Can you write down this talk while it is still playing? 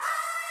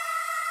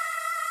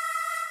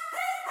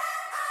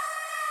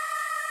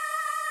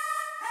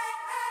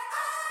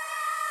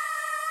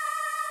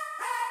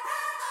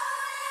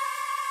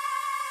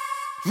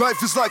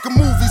Life is like a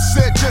movie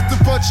set, just a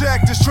bunch of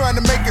actors trying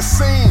to make a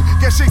scene.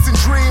 Get shakes and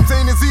dreams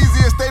ain't as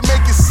easy as they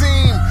make it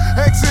seem.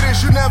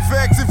 Exodus, you never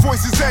exit,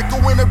 voices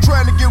echoing. I'm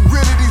trying to get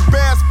rid of these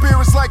bad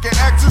spirits like an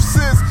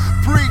exorcist.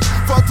 Preach,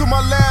 fall to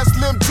my last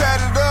limb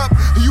tatted up.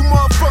 You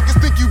motherfuckers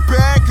think you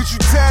bad cause you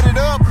tatted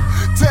up.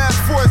 Task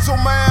force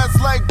on my ass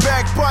like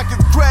back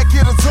pockets. Crack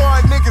hitters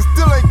hard, niggas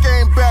still ain't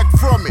came back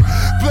from it.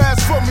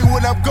 Blast for me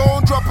when I'm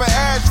gone, drop an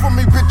ash for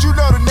me. Bitch, you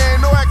know the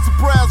name, no act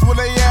surprised when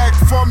they ask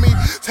for me.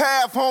 It's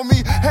half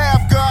homie,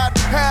 half God,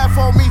 half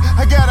homie.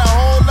 I got a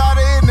whole lot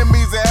of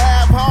enemies and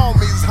half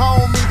homies,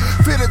 homie.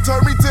 Finna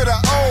turn me to the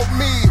old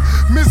me.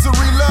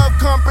 Misery love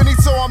company,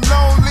 so I'm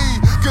lonely.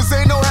 Cause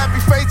ain't no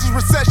happy faces,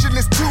 recession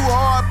is too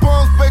hard.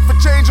 Bums beg for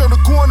change on the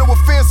corner with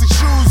fancy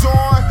shoes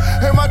on.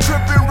 Am I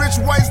tripping?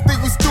 Rich whites think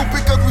we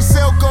stupid cause we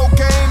sell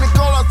cocaine and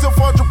call ourselves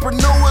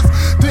entrepreneurs.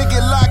 Then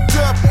get locked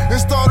up and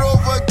start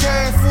over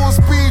again. Full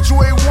speed, you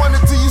ain't want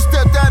it till you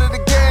stepped out of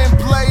the game,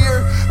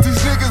 player. These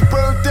niggas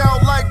burnt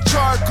out like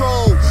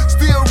charcoal.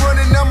 Still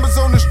running numbers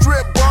on the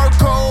strip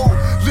barcode.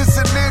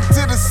 Listening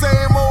to the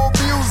same old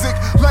music.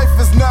 Life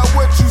is not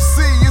what you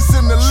see, it's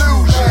an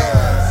illusion.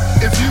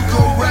 If you go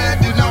ride,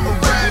 then I'ma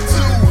ride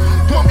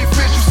too. Pump your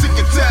fish, you sick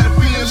and tired of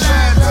being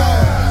lied to.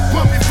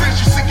 Pump your fish,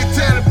 you sick and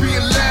tired of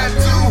being lied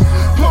to.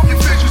 Pump your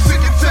fish, you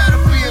sick and tired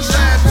of being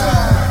lied to.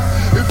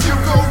 If you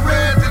go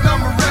ride, then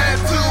I'ma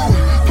ride too.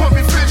 Pump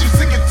your fish, you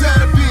sick and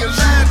tired of being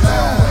lied to.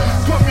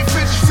 Pump your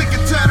fish, you sick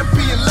and tired of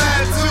being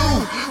lied to.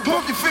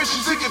 Pump your fish,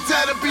 you sick and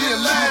tired of being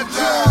lied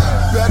to.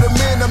 Better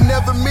man, I'm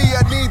never me,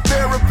 I need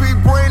therapy.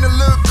 Brain a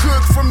little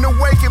cook from the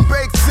wake and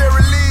bake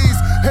Sarah Lee's.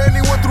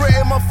 Anyone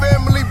threaten my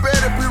family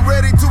better be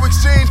ready to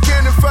exchange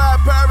cannon fire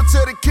pirates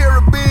of the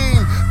Caribbean.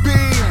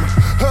 Beam,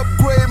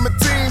 upgrade my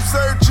team,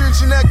 search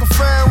engine that can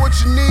find what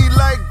you need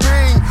like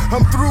Bing.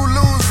 I'm through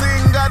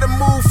losing, gotta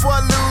move before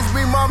I lose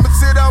me. Mama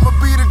said I'ma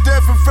be the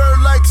death and fur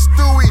like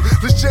Stewie.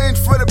 Let's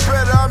change for the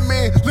better, I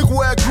mean, look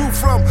where I grew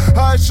from.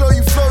 I'll show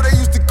you flow, they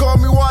used to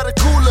call me water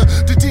cooler.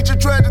 The teacher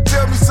tried to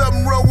tell me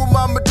something wrong with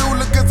my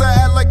medulla, cause I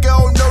act like I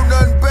don't know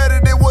nothing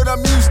better than what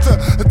I'm used to.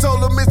 I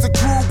told him it's a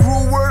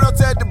cruel word, I'll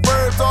tag the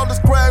birds. All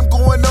this crime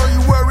going on,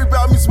 you worry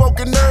about me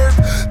smoking nerves.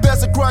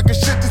 That's a crock of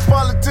shit, these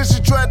politicians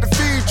tried to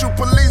feed you.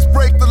 Police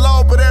break the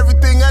law, but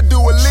everything I do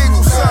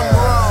illegal, something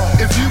wrong.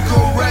 If you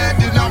go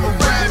ride, then I'ma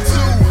ride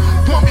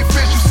too. Pump your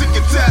fish, you sick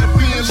and tired of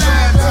being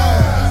lied to.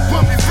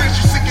 Pump your fish,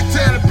 you sick and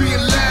tired of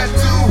being lied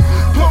to.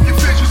 Pump your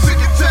fish, you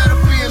sick and tired of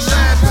being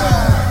lied to.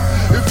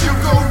 If you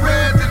go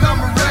ride, then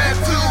I'ma ride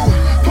too.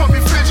 Pump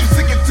your fish, you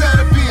sick and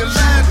tired of being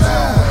lied to.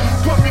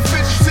 Pump your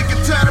fish, you sick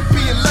and tired of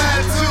being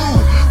lied to.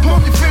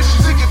 Pump your fish, you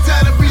sick and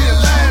tired of being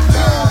lied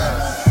to.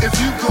 If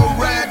you go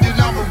ride, then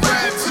I'ma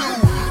ride too.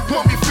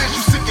 Pump your fish,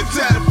 you sick and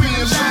tired of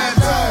being lied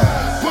to.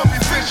 Pump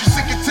your fish, you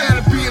sick and tired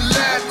of being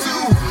lied to.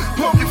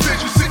 Pump your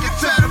fish, you sick and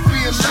tired of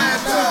being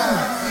lied to.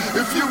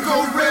 If you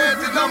go ride,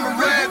 then I'ma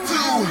ride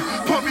too.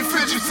 Pump your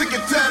fish, you sick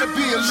and tired of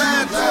being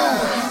lied to.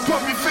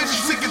 Pump your fish,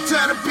 you sick and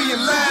tired of being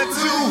lied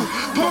to.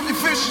 Pump your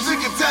fish, you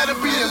sick and tired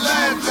of being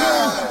lied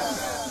to.